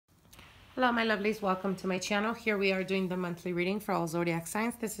Hello my lovelies, welcome to my channel. Here we are doing the monthly reading for all zodiac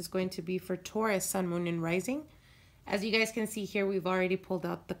signs. This is going to be for Taurus, Sun, Moon, and Rising. As you guys can see here, we've already pulled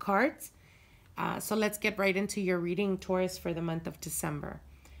out the cards. So let's get right into your reading, Taurus, for the month of December.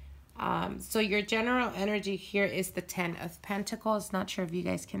 So your general energy here is the 10 of Pentacles. Not sure if you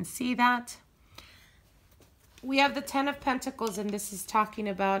guys can see that. We have the 10 of Pentacles, and this is talking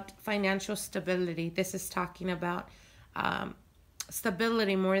about financial stability. This is talking about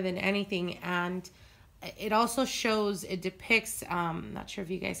stability more than anything, and it also shows, it depicts, not sure if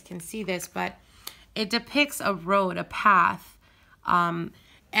you guys can see this, but it depicts a road, a path,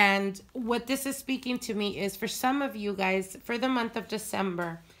 and what this is speaking to me is, for some of you guys, for the month of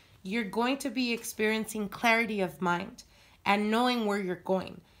December, you're going to be experiencing clarity of mind and knowing where you're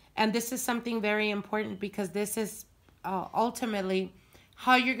going. And this is something very important, because this is ultimately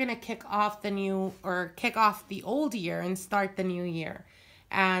how you're going to kick off the old year and start the new year.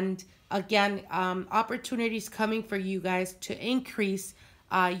 And again, opportunities coming for you guys to increase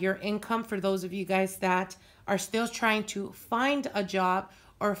your income, for those of you guys that are still trying to find a job,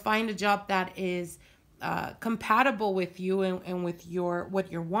 or find a job that is compatible with you and with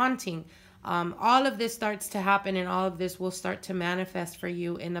what you're wanting. All of this starts to happen, and all of this will start to manifest for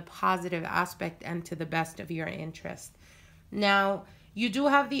you in a positive aspect and to the best of your interest. Now, you do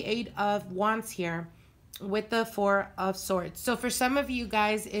have the 8 of Wands here with the 4 of Swords. So for some of you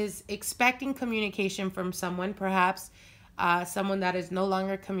guys is expecting communication from someone, perhaps someone that is no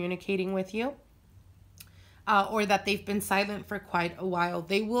longer communicating with you, or that they've been silent for quite a while.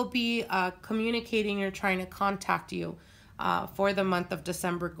 They will be communicating or trying to contact you for the month of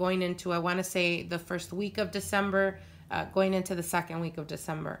December, going into, I want to say, the first week of December, going into the second week of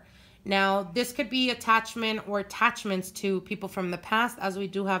December. Now, this could be attachment or attachments to people from the past, as we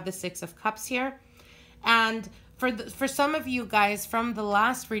do have the 6 of Cups here. And for some of you guys from the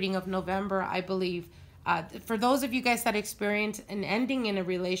last reading of November, I believe, for those of you guys that experience an ending in a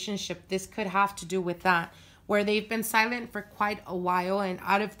relationship, this could have to do with that, where they've been silent for quite a while, and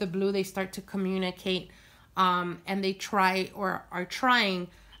out of the blue, they start to communicate, and they try or are trying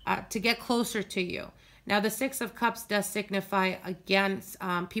to get closer to you. Now, the 6 of Cups does signify, again,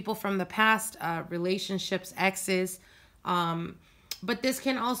 people from the past, relationships, exes. But this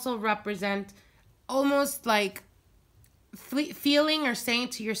can also represent almost like feeling or saying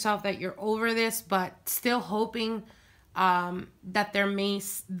to yourself that you're over this, but still hoping that there may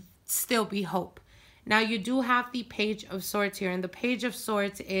still be hope. Now, you do have the Page of Swords here, and the Page of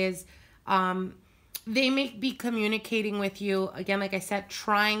Swords is... they may be communicating with you, again, like I said,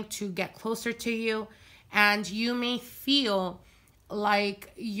 trying to get closer to you. And you may feel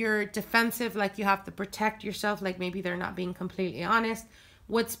like you're defensive, like you have to protect yourself, like maybe they're not being completely honest.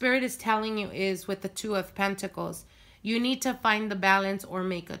 What Spirit is telling you is, with the 2 of Pentacles, you need to find the balance or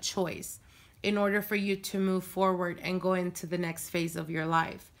make a choice in order for you to move forward and go into the next phase of your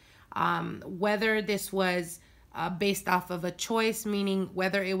life. Whether this was based off of a choice, meaning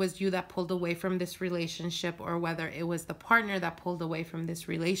whether it was you that pulled away from this relationship, or whether it was the partner that pulled away from this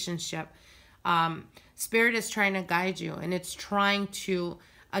relationship. Spirit is trying to guide you, and it's trying to,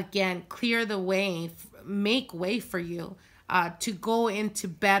 again, clear the way, make way for you to go into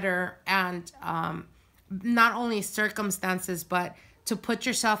better and not only circumstances, but to put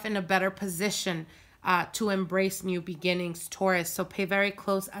yourself in a better position to embrace new beginnings, Taurus. So pay very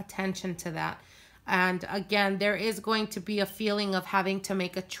close attention to that. And again, there is going to be a feeling of having to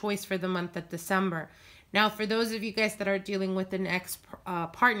make a choice for the month of December. Now, for those of you guys that are dealing with an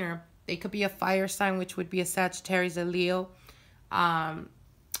ex-partner, they could be a fire sign, which would be a Sagittarius, a Leo,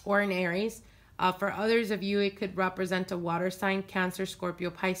 or an Aries. For others of you, it could represent a water sign, Cancer, Scorpio,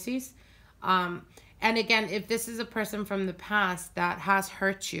 Pisces. And again, if this is a person from the past that has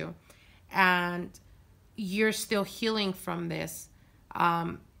hurt you and you're still healing from this,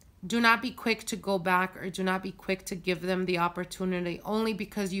 do not be quick to go back, or do not be quick to give them the opportunity, only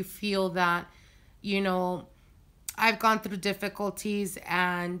because you feel that, you know, I've gone through difficulties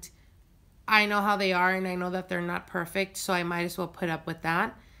and I know how they are, and I know that they're not perfect, so I might as well put up with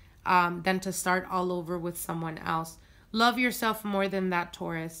that than to start all over with someone else. Love yourself more than that,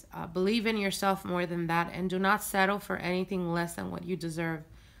 Taurus. Believe in yourself more than that, and do not settle for anything less than what you deserve.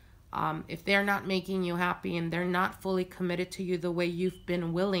 If they're not making you happy and they're not fully committed to you the way you've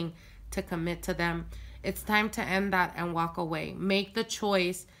been willing to commit to them, it's time to end that and walk away. Make the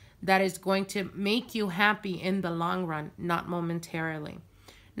choice that is going to make you happy in the long run, not momentarily.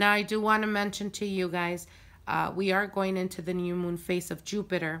 Now, I do want to mention to you guys, we are going into the new moon phase of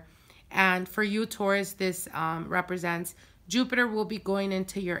Jupiter. And for you, Taurus, this represents Jupiter will be going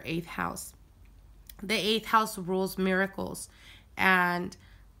into your 8th house. The 8th house rules miracles and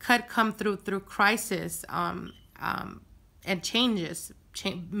could come through crisis and changes,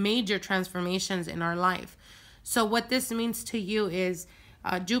 major transformations in our life. So what this means to you is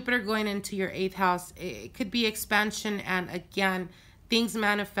Jupiter going into your 8th house. It could be expansion, and again, things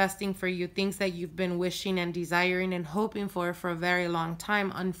manifesting for you, things that you've been wishing and desiring and hoping for a very long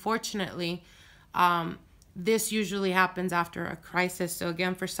time. Unfortunately, this usually happens after a crisis. So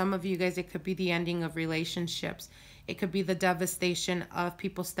again, for some of you guys, it could be the ending of relationships. It could be the devastation of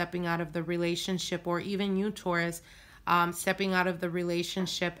people stepping out of the relationship, or even you, Taurus, stepping out of the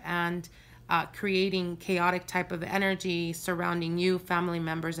relationship and creating chaotic type of energy surrounding you, family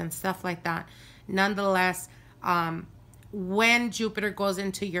members, and stuff like that. Nonetheless, when Jupiter goes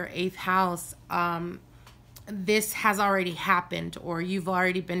into your 8th house, this has already happened, or you've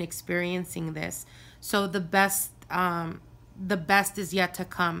already been experiencing this. So the best is yet to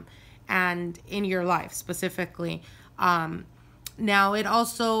come, and in your life specifically. Now it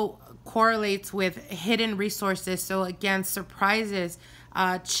also correlates with hidden resources. So again, surprises,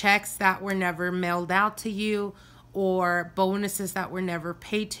 checks that were never mailed out to you, or bonuses that were never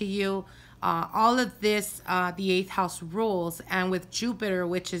paid to you. All of this, the 8th house rules. And with Jupiter,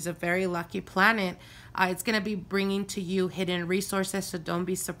 which is a very lucky planet, it's going to be bringing to you hidden resources. So don't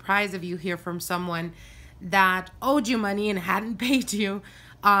be surprised if you hear from someone that owed you money and hadn't paid you.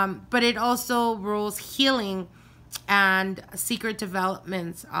 But it also rules healing and secret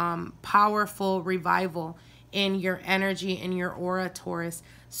developments, powerful revival in your energy, in your aura, Taurus.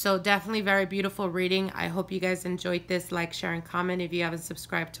 So definitely very beautiful reading. I hope you guys enjoyed this. Like, share, and comment. If you haven't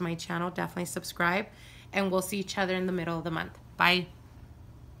subscribed to my channel, definitely subscribe. And we'll see each other in the middle of the month. Bye.